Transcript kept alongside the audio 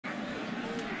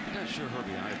sure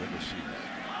Herbie and I have ever seen that.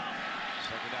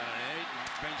 Second down and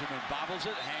 8. Benjamin bobbles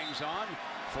it, hangs on,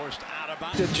 forced out of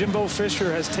bounds. Jimbo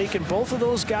Fisher has taken both of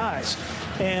those guys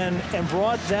and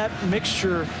brought that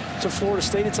mixture to Florida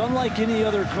State. It's unlike any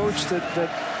other coach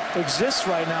that exists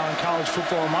right now in college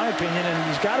football, in my opinion, and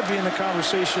he's got to be in the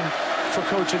conversation for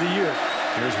Coach of the Year.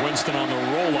 Here's Winston on the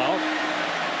rollout,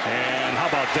 and how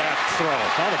about that throw?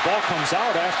 Well, the ball comes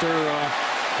out after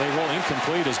they roll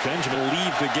incomplete as Benjamin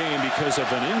leave the game because of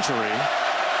an injury.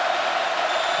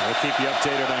 We'll keep you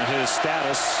updated on his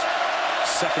status.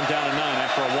 Second down and 9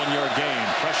 after a 1-yard gain.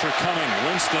 Pressure coming.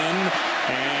 Winston,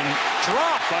 and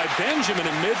dropped by Benjamin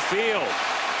in midfield.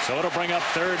 So it'll bring up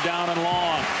third down and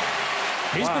long.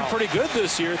 He's been pretty good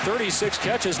this year. 36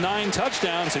 catches, 9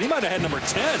 touchdowns, and he might have had number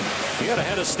 10. He had a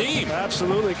head of steam.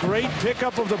 Absolutely. Great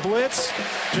pickup of the blitz.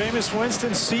 Jameis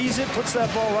Winston sees it, puts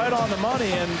that ball right on the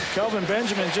money, and Kelvin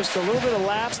Benjamin just a little bit of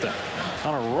lapse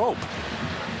on a rope.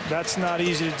 That's not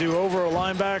easy to do over a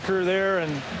linebacker there,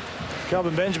 and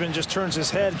Kelvin Benjamin just turns his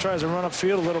head and tries to run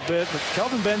upfield a little bit. But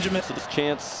Kelvin Benjamin. So this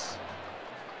chance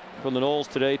from the Noles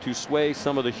today to sway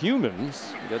some of the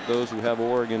humans, get those who have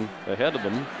Oregon ahead of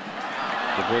them.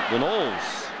 The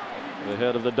Noles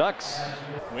ahead of the Ducks.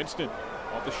 Winston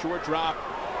off the short drop.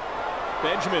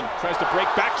 Benjamin tries to break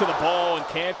back to the ball and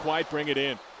can't quite bring it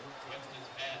in.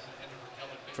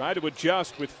 Tried to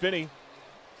adjust with Finney.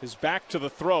 His back to the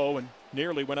throw and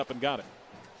nearly went up and got it.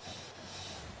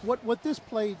 What this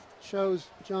play shows,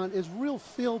 John, is real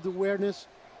field awareness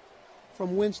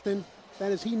from Winston.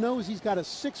 That is, he knows he's got a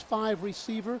 6'5"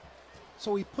 receiver,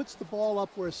 so he puts the ball up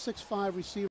where a 6'5" receiver